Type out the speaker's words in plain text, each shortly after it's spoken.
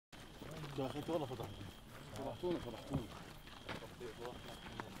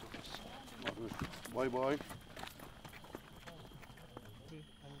باي باي.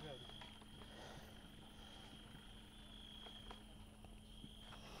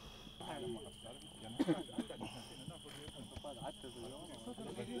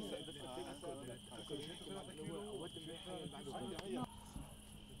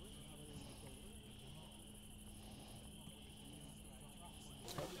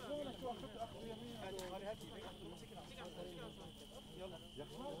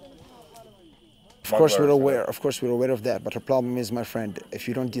 Of course we're aware. Of course we're aware of that. But the problem is, my friend, if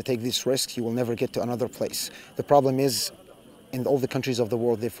you don't take these risks, you will never get to another place. The problem is, in all the countries of the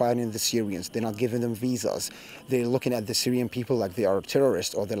world, they're fighting the Syrians. They're not giving them visas. They're looking at the Syrian people like they are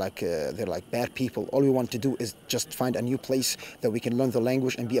terrorists or they're like bad people. All we want to do is just find a new place that we can learn the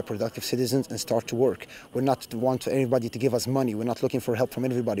language and be a productive citizens and start to work. We're not want everybody to give us money. We're not looking for help from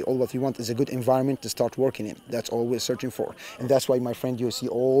everybody. All what we want is a good environment to start working in. That's all we're searching for. And that's why, my friend, you see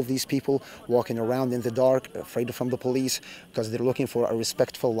all these people walking around in the dark, afraid from the police, because they're looking for a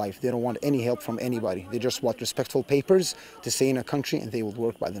respectful life. They don't want any help from anybody. They just want respectful papers to stay in a country, and they will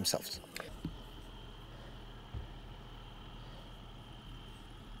work by themselves.